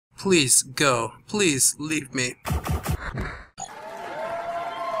Please go. Please leave me.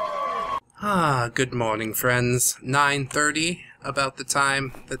 Good morning, friends. 9:30, about the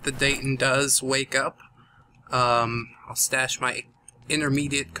time that the Dayton does wake up. I'll stash my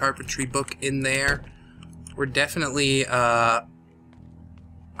intermediate carpentry book in there. We're definitely,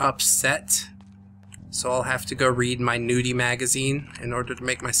 upset, so I'll have to go read my nudie magazine in order to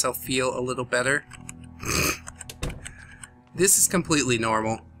make myself feel a little better. This is completely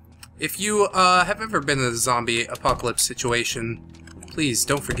normal. If you, have ever been in a zombie apocalypse situation, please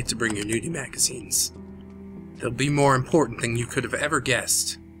don't forget to bring your nudie magazines. They'll be more important than you could have ever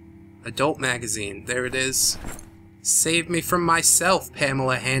guessed. Adult magazine, there it is. Save me from myself,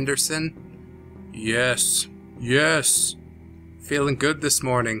 Pamela Henderson. Yes, yes. Feeling good this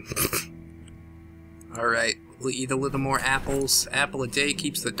morning. Alright, we'll eat a little more apples. Apple a day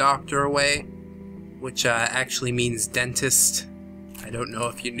keeps the doctor away, which actually means dentist. I don't know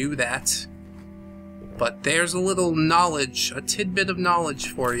if you knew that. But there's a little knowledge, a tidbit of knowledge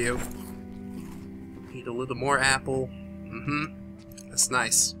for you. Eat a little more apple. That's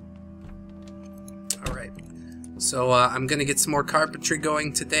nice. Alright. So, I'm gonna get some more carpentry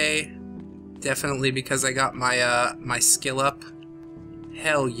going today. Definitely because I got my, my skill up.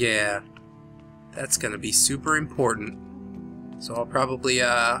 Hell yeah. That's gonna be super important. So I'll probably,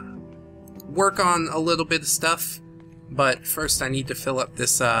 work on a little bit of stuff. But first I need to fill up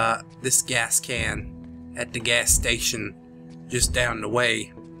this, this gas can at the gas station just down the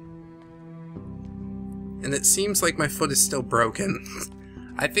way. And it seems like my foot is still broken.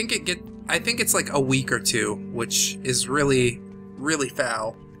 I think it's like a week or two, which is really, really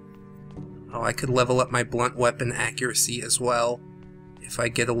foul. Oh, I could level up my blunt weapon accuracy as well if I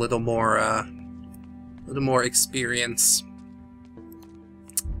get a little more experience.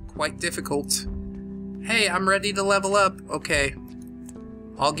 Quite difficult. Hey, I'm ready to level up. Okay.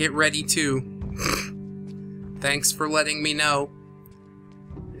 I'll get ready too. Thanks for letting me know.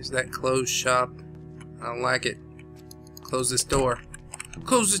 There's that closed shop. I don't like it. Close this door.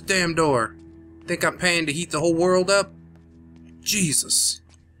 Close this damn door. Think I'm paying to heat the whole world up? Jesus.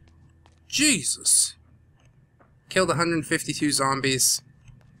 Jesus. Killed 152 zombies.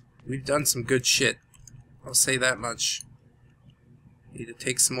 We've done some good shit. I'll say that much. Need to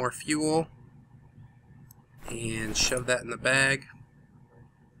take some more fuel. And shove that in the bag.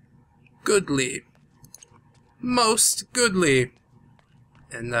 Goodly. Most goodly.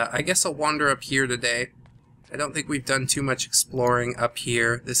 And I guess I'll wander up here today. I don't think we've done too much exploring up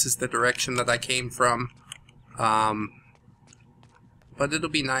here. This is the direction that I came from. But it'll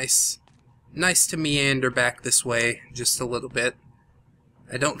be nice. Nice to meander back this way just a little bit.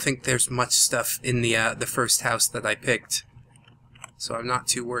 I don't think there's much stuff in the first house that I picked. So I'm not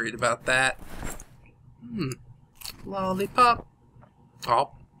too worried about that. Lollipop.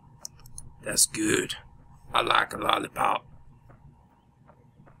 Oh. That's good. I like a lollipop.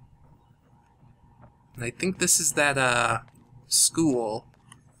 And I think this is that, school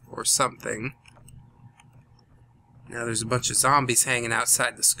or something. Now there's a bunch of zombies hanging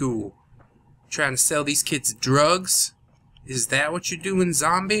outside the school. Trying to sell these kids drugs? Is that what you're doing,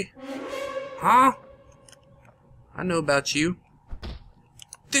 zombie? Huh? I know about you.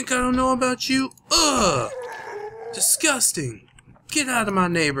 Think I don't know about you? Ugh! Disgusting! Get out of my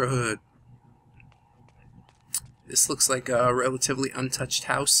neighborhood! This looks like a relatively untouched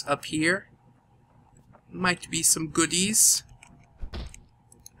house up here. Might be some goodies.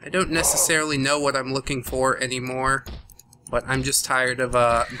 I don't necessarily know what I'm looking for anymore, but I'm just tired of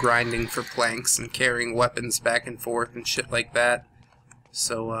grinding for planks and carrying weapons back and forth and shit like that.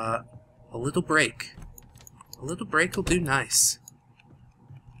 So, a little break. A little break will do nice.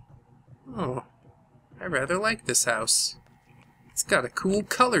 Oh, I rather like this house. It's got a cool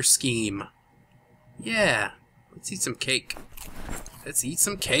color scheme. Yeah, let's eat some cake. Let's eat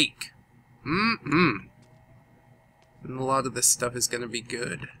some cake. And a lot of this stuff is going to be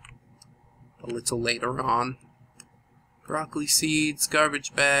good. A little later on. Broccoli seeds,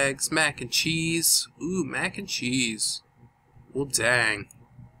 garbage bags, mac and cheese. Ooh, mac and cheese. Well, dang.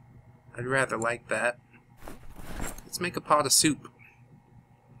 I'd rather like that. Let's make a pot of soup.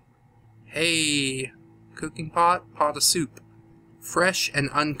 Hey, cooking pot, pot of soup. Fresh and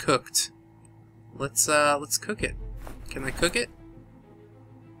uncooked. Let's cook it. Can I cook it?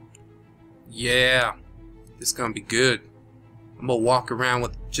 Yeah. This is gonna be good. I'm gonna walk around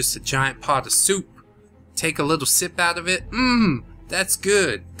with just a giant pot of soup. Take a little sip out of it. That's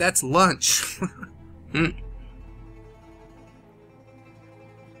good. That's lunch.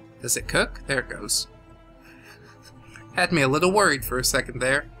 Does it cook? There it goes. Had me a little worried for a second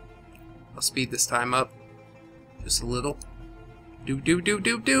there. I'll speed this time up. Just a little. Do.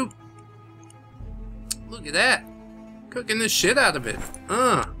 Look at that. Cooking the shit out of it.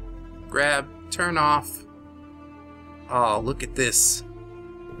 Grab, turn off. Oh, look at this.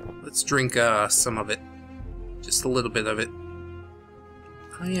 Let's drink some of it. Just a little bit of it.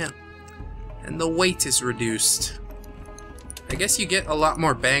 Oh yeah. And the weight is reduced. I guess you get a lot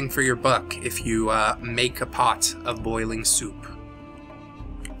more bang for your buck if you make a pot of boiling soup.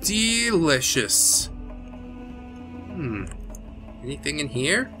 Delicious. Anything in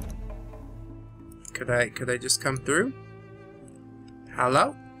here? Could I just come through?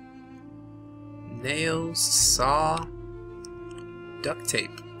 Hello? Nails, saw, duct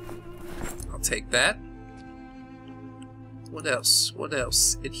tape. I'll take that. What else? What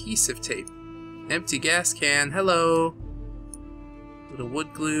else? Adhesive tape. Empty gas can. Hello. Little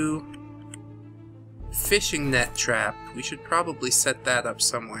wood glue. Fishing net trap. We should probably set that up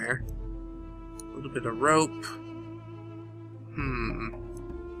somewhere. A little bit of rope.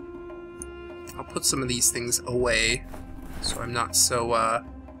 I'll put some of these things away so I'm not so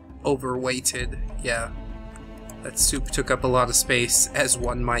overweighted. Yeah, that soup took up a lot of space, as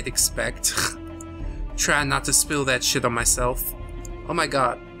one might expect. Trying not to spill that shit on myself. Oh my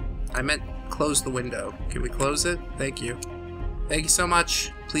god, I meant close the window. Can we close it? Thank you. Thank you so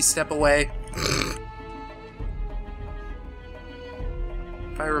much. Please step away.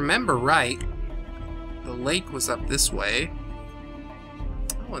 If I remember right, the lake was up this way.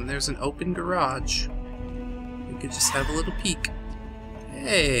 Oh, and there's an open garage. We could just have a little peek.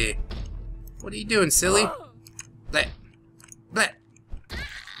 Hey, what are you doing, silly? Bleh. Bleh.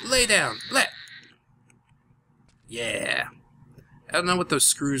 Lay down. Bleh. Yeah. I don't know what those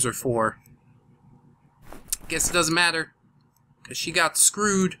screws are for. Guess it doesn't matter. Because she got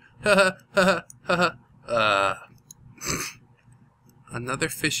screwed. Another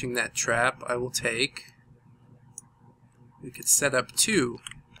fishing net trap I will take. We could set up 2.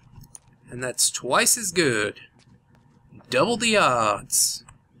 And that's twice as good. Double the odds.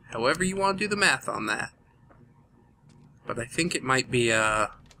 However you want to do the math on that. But I think it might be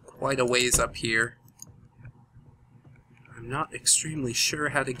quite a ways up here. I'm not extremely sure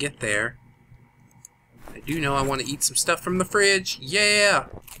how to get there. I do know I want to eat some stuff from the fridge. Yeah!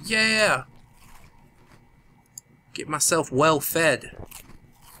 Yeah! Get myself well fed.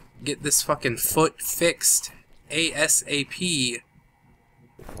 Get this fucking foot fixed. ASAP.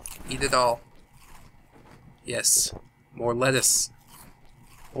 Eat it all. Yes. More lettuce.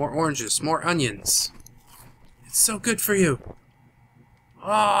 More oranges. More onions. It's so good for you.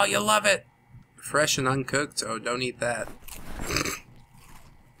 Oh, you love it. Fresh and uncooked. Oh, don't eat that.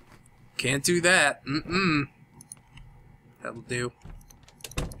 Can't do that. That'll do.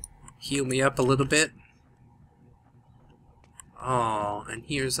 Heal me up a little bit. Oh, and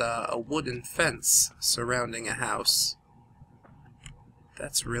here's a wooden fence surrounding a house.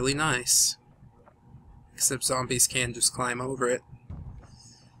 That's really nice. Except zombies can just climb over it.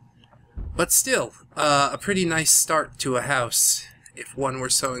 But still, a pretty nice start to a house. If one were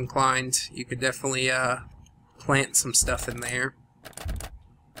so inclined, you could definitely plant some stuff in there.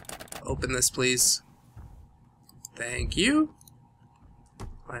 Open this, please. Thank you.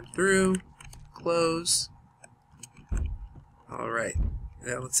 Climb through. Close. Alright.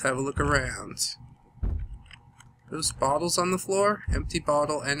 Now let's have a look around. Those bottles on the floor? Empty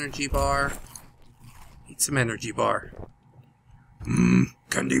bottle, energy bar. Eat some energy bar.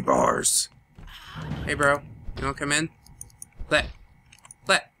 Candy bars. Hey, bro. You wanna come in? Let.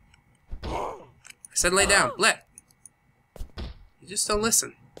 I said lay down. Let. You just don't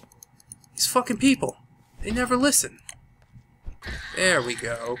listen. These fucking people. They never listen. There we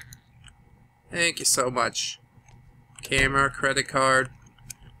go. Thank you so much. Camera, credit card.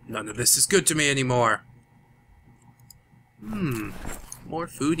 None of this is good to me anymore. More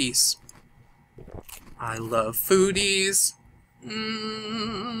foodies. I love foodies.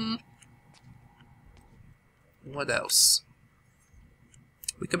 What else?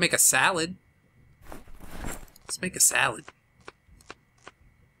 We could make a salad. Let's make a salad.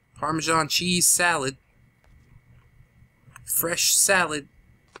 Parmesan cheese salad. Fresh salad.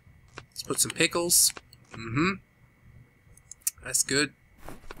 Let's put some pickles. That's good.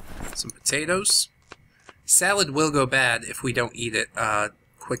 Some potatoes. Salad will go bad if we don't eat it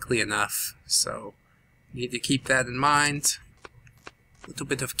quickly enough, so need to keep that in mind. A little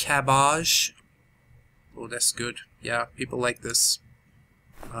bit of cabbage. Oh, that's good. Yeah, people like this.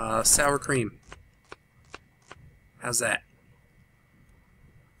 Sour cream. How's that?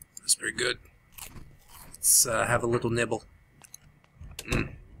 That's pretty good. Let's have a little nibble.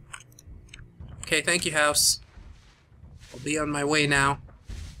 Okay, thank you, house. I'll be on my way now.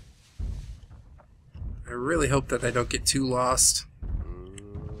 I really hope that I don't get too lost.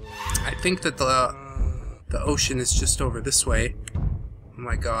 I think that the ocean is just over this way. Oh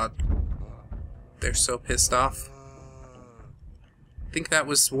my god. They're so pissed off. I think that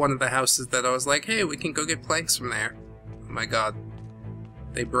was one of the houses that I was like, hey, we can go get planks from there. Oh my god.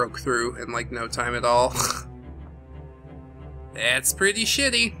 They broke through in like no time at all. That's pretty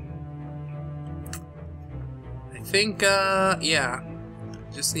shitty. I think, yeah.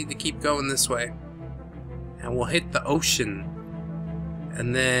 Just need to keep going this way. And we'll hit the ocean.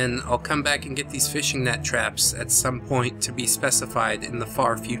 And then I'll come back and get these fishing net traps at some point to be specified in the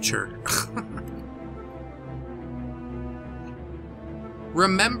far future.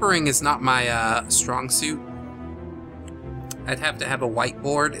 Remembering is not my strong suit. I'd have to have a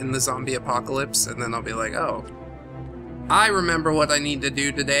whiteboard in the zombie apocalypse, and then I'll be like, oh, I remember what I need to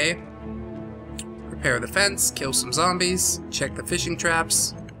do today. Repair the fence, kill some zombies, check the fishing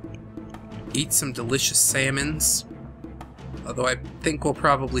traps, eat some delicious salmons. Although I think we'll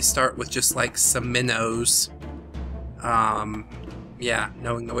probably start with just like some minnows. Yeah,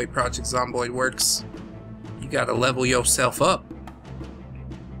 knowing the way Project Zomboid works, you gotta level yourself up.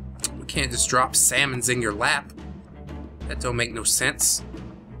 You can't just drop salmons in your lap. That don't make no sense.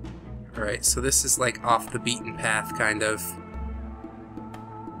 Alright, so this is like off the beaten path, kind of.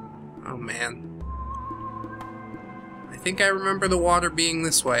 Oh man. I think I remember the water being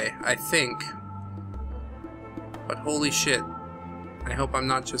this way. I think. But holy shit. I hope I'm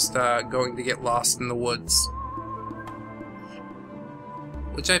not just going to get lost in the woods.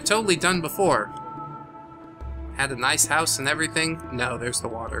 Which I've totally done before. Had a nice house and everything. No, there's the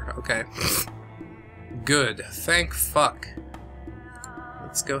water. Okay. Good. Thank fuck.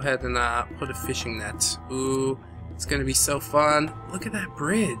 Let's go ahead and put a fishing net. Ooh, it's gonna be so fun. Look at that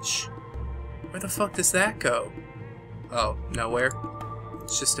bridge. Where the fuck does that go? Oh, nowhere.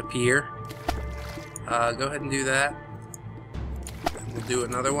 It's just a pier. Go ahead and do that. And we'll do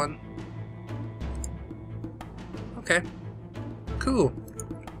another one. Okay. Cool.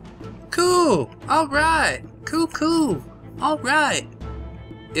 Cool! Alright! Cool, cool! Alright!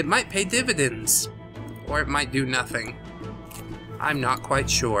 It might pay dividends. Or it might do nothing. I'm not quite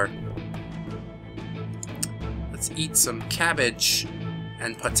sure. Let's eat some cabbage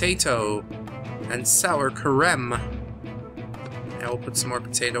and potato and sour creme. Yeah, we'll put some more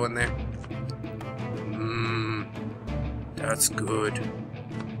potato in there. That's good.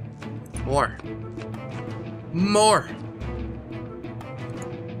 More. More!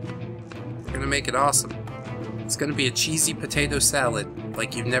 We're gonna make it awesome. It's gonna be a cheesy potato salad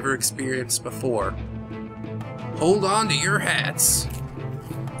like you've never experienced before. Hold on to your hats.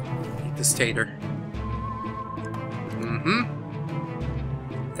 Eat this tater.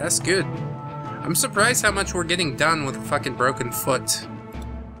 That's good. I'm surprised how much we're getting done with a fucking broken foot.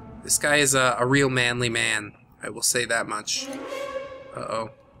 This guy is a real manly man. I will say that much.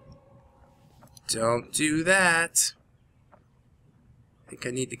 Uh-oh. Don't do that. I think I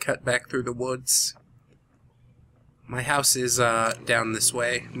need to cut back through the woods. My house is down this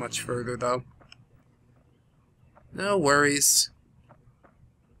way, much further though. No worries.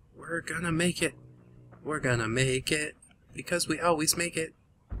 We're gonna make it. We're gonna make it. Because we always make it.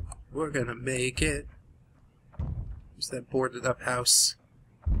 We're gonna make it. There's that boarded up house.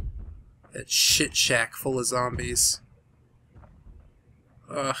 That shit shack full of zombies.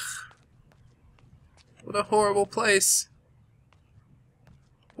 Ugh. What a horrible place.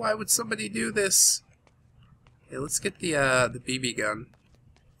 Why would somebody do this? Hey, let's get the BB gun.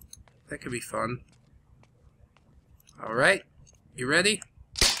 That could be fun. Alright. You ready?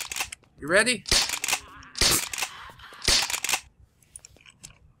 You ready?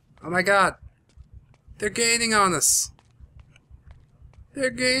 Oh my god. They're gaining on us. They're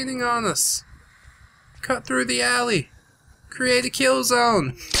gaining on us. Cut through the alley. Create a kill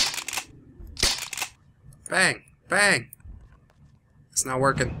zone. Bang. Bang. It's not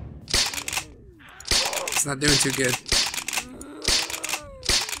working. It's not doing too good.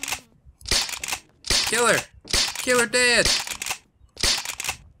 Kill her. Kill her dead.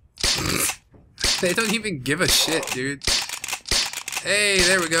 They don't even give a shit, dude. Hey,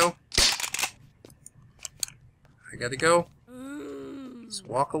 there we go. I gotta go. Just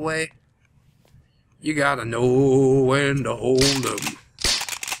walk away. You gotta know when to hold 'em.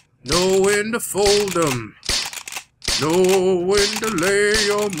 Know when to fold 'em. Know when to lay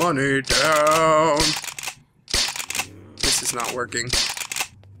your money down. This is not working.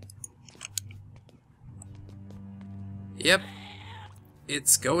 Yep.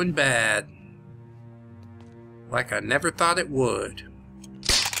 It's going bad. Like I never thought it would.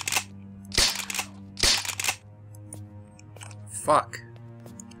 Fuck.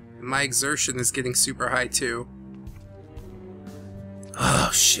 My exertion is getting super high too.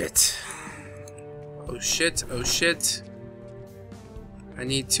 Oh shit. Oh shit, oh shit. I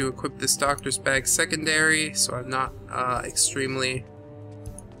need to equip this doctor's bag secondary so I'm not extremely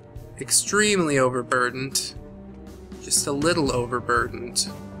overburdened. Just a little overburdened.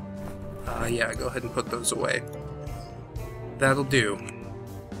 Yeah, go ahead and put those away. That'll do.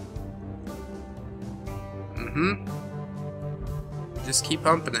 Just keep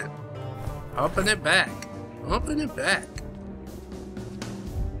pumping it. Pumping it back. Pumping it back.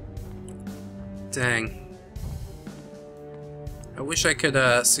 Dang. I wish I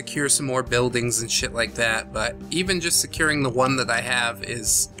could secure some more buildings and shit like that, but even just securing the one that I have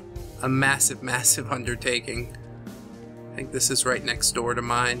is a massive, massive undertaking. I think this is right next door to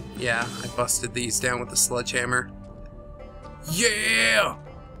mine. Yeah, I busted these down with a sledgehammer. Yeah!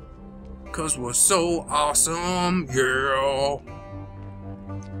 'Cause we're so awesome, yeah!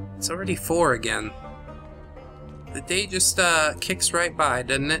 It's already 4 again. The day just kicks right by,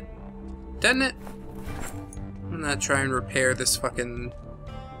 doesn't it? Doesn't it? I'm gonna try and repair this fucking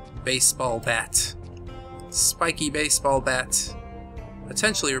baseball bat. Spiky baseball bat.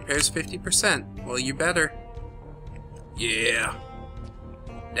 Potentially repairs 50%. Well, you better. Yeah.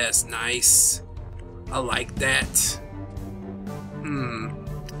 That's nice. I like that.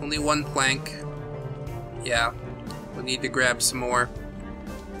 Only 1 plank. Yeah. We'll need to grab some more.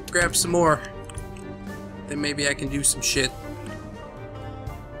 Grab some more. Then maybe I can do some shit.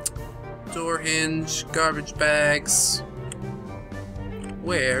 Door hinge, garbage bags.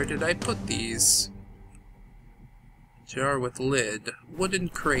 Where did I put these? Jar with lid. Wooden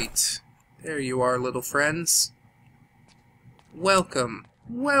crate. There you are, little friends. Welcome.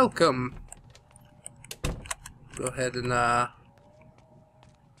 Welcome. Go ahead and, I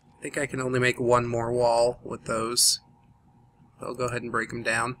think I can only make 1 more wall with those. I'll go ahead and break them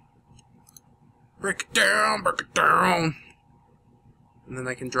down. Break it down, break it down. And then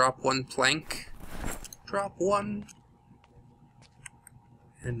I can drop 1 plank. Drop 1.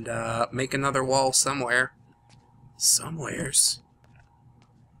 And, make another wall somewhere. Somewheres.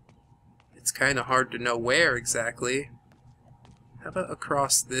 It's kind of hard to know where exactly. How about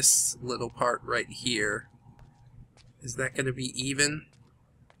across this little part right here? Is that going to be even?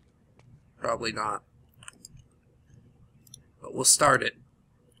 Probably not. But we'll start it.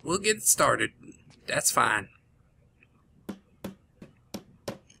 We'll get it started. That's fine.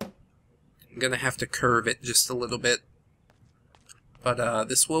 I'm gonna have to curve it just a little bit. But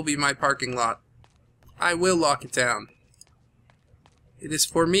this will be my parking lot. I will lock it down. It is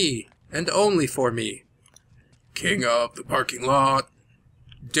for me, and only for me. King of the parking lot.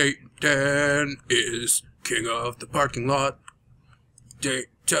 Dayton is king of the parking lot.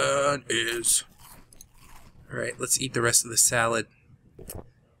 Dayton is. Alright, let's eat the rest of the salad.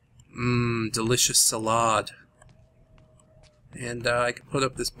 Delicious salad. And I can put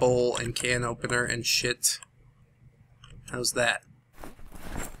up this bowl and can opener and shit. How's that?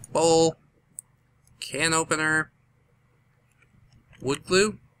 Bowl. Can opener. Wood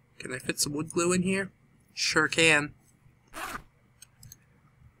glue? Can I fit some wood glue in here? Sure can.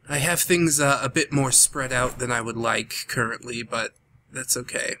 I have things a bit more spread out than I would like currently, but that's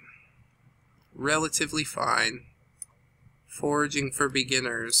okay. Relatively fine. Foraging for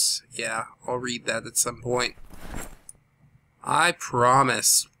beginners. Yeah, I'll read that at some point. I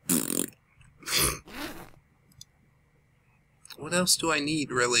promise. What else do I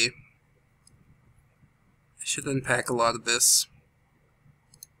need, really? I should unpack a lot of this.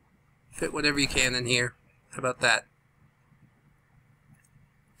 Fit whatever you can in here. How about that?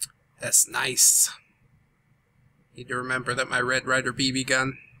 That's nice. Need to remember that my Red Ryder BB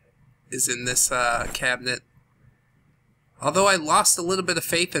gun is in this cabinet. Although I lost a little bit of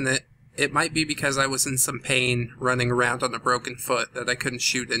faith in it, it might be because I was in some pain running around on a broken foot that I couldn't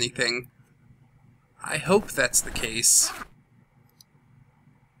shoot anything. I hope that's the case.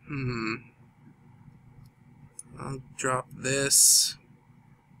 I'll drop this.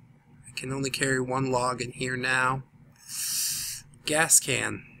 I can only carry 1 log in here now. Gas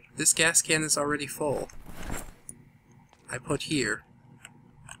can. This gas can is already full. I put here.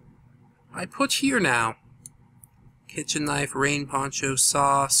 I put here now. Kitchen knife, rain poncho,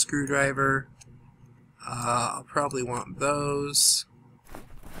 saw, screwdriver. I'll probably want those.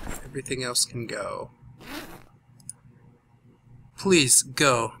 Everything else can go. Please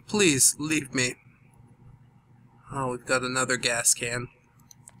go. Please leave me. Oh, we've got another gas can.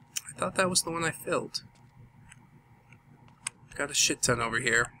 I thought that was the one I filled. Got a shit ton over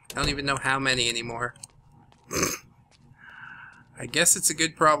here. I don't even know how many anymore. I guess it's a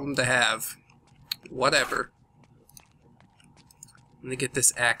good problem to have. Whatever. I'm gonna get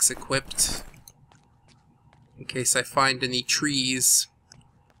this axe equipped. In case I find any trees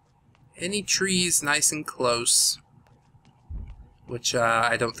any trees nice and close, which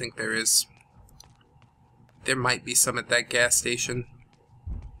I don't think there is. There might be some at that gas station,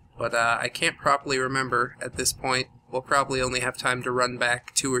 but I can't properly remember at this point. We'll probably only have time to run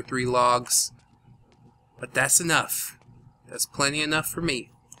back 2 or 3 logs, but that's enough. That's plenty enough for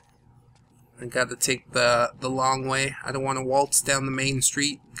me. I gotta take the long way. I don't want to waltz down the main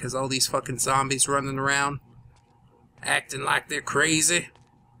street because all these fucking zombies running around acting like they're crazy.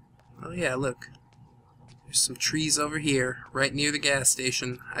 Oh yeah, look. There's some trees over here, right near the gas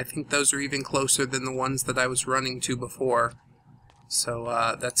station. I think those are even closer than the ones that I was running to before. So,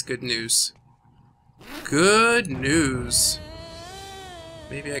 that's good news. Good news!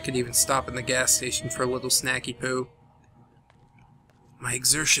 Maybe I could even stop in the gas station for a little snacky poo. My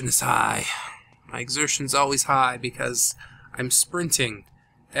exertion is high. My exertion's always high because I'm sprinting.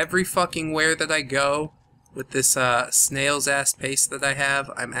 Every fucking where that I go, with this snail's ass pace that I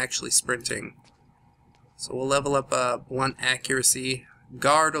have, I'm actually sprinting. So we'll level up blunt accuracy.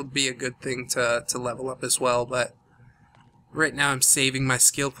 Guard will be a good thing to level up as well, but right now I'm saving my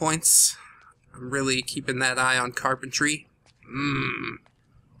skill points. I'm really keeping that eye on carpentry.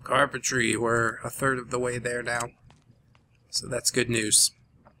 Carpentry, we're a third of the way there now. So that's good news.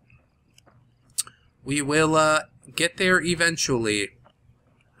 We will get there eventually.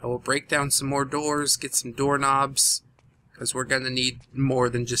 I will break down some more doors, get some doorknobs, because we're going to need more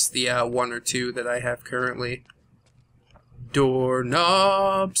than just the 1 or 2 that I have currently.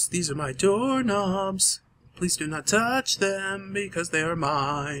 Doorknobs! These are my doorknobs. Please do not touch them, because they are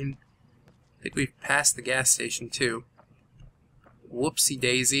mine. I think we've passed the gas station, too. Whoopsie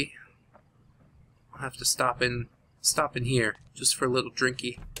daisy. I'll have to stop in here, just for a little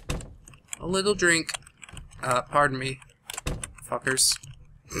drinky. A little drink. Pardon me, fuckers.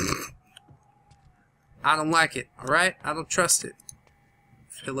 I don't like it, alright? I don't trust it.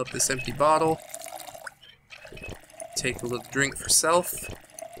 Fill up this empty bottle. Take a little drink for self.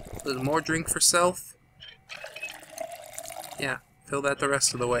 A little more drink for self. Yeah, fill that the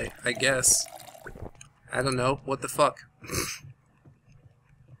rest of the way, I guess. I don't know, what the fuck?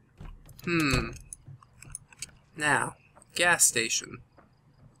 Now, gas station.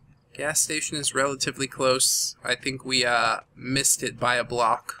 Gas station is relatively close. I think we missed it by a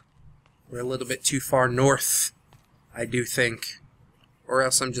block. We're a little bit too far north, I do think. Or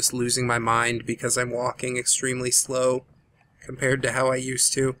else I'm just losing my mind because I'm walking extremely slow compared to how I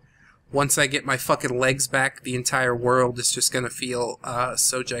used to. Once I get my fucking legs back, the entire world is just gonna feel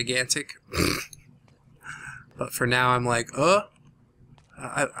so gigantic. But for now, I'm like,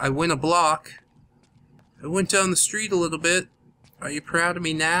 I went a block. I went down the street a little bit. Are you proud of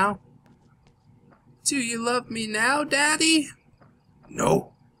me now? Do you love me now, Daddy?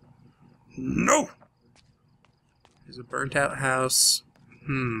 No. No! There's a burnt out house.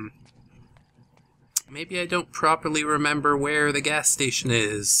 Maybe I don't properly remember where the gas station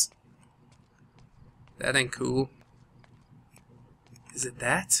is. That ain't cool. Is it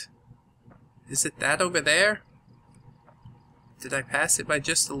that? Is it that over there? Did I pass it by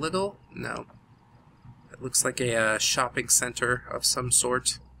just a little? No. It looks like a shopping center of some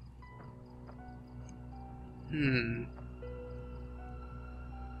sort. I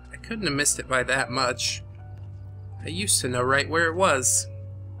couldn't have missed it by that much. I used to know right where it was.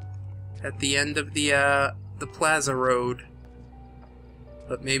 At the end of the Plaza Road.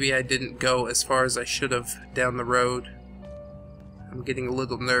 But maybe I didn't go as far as I should have down the road. I'm getting a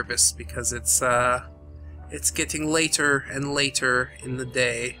little nervous because it's getting later and later in the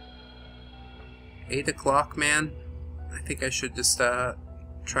day. 8 o'clock, man. I think I should just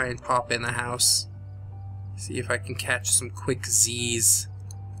try and pop in the house. See if I can catch some quick Z's.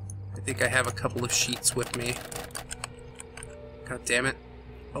 I think I have a couple of sheets with me. God damn it.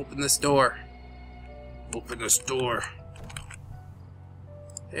 Open this door. Open this door.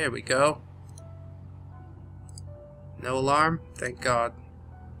 There we go. No alarm? Thank God.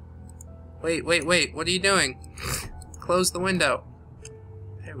 Wait, wait, wait. What are you doing? Close the window.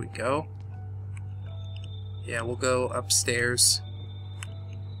 There we go. Yeah, we'll go upstairs.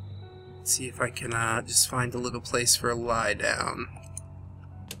 See if I can just find a little place for a lie down.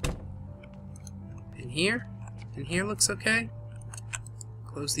 In here? In here looks okay.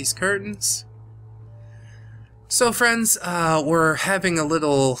 Close these curtains. So friends, we're having a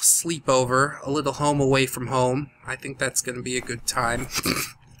little sleepover, a little home away from home. I think that's going to be a good time.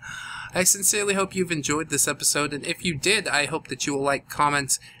 I sincerely hope you've enjoyed this episode, and if you did, I hope that you will like,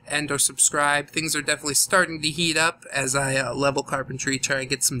 comment, and or subscribe. Things are definitely starting to heat up as I level carpentry, try to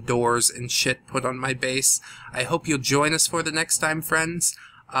get some doors and shit put on my base. I hope you'll join us for the next time, friends.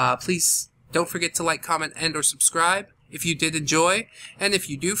 Please don't forget to like, comment, and or subscribe, if you did enjoy. And if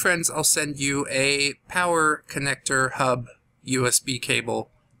you do, friends, I'll send you a power connector hub USB cable.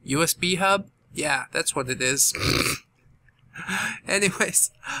 USB hub? Yeah, that's what it is.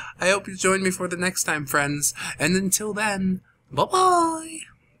 Anyways, I hope you join me for the next time, friends. And until then, bye-bye!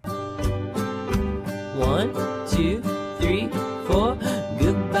 1, 2, 3, 4.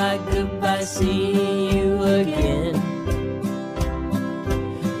 Goodbye, goodbye, see you again.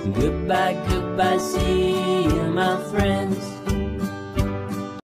 Goodbye, goodbye, see you, my friends.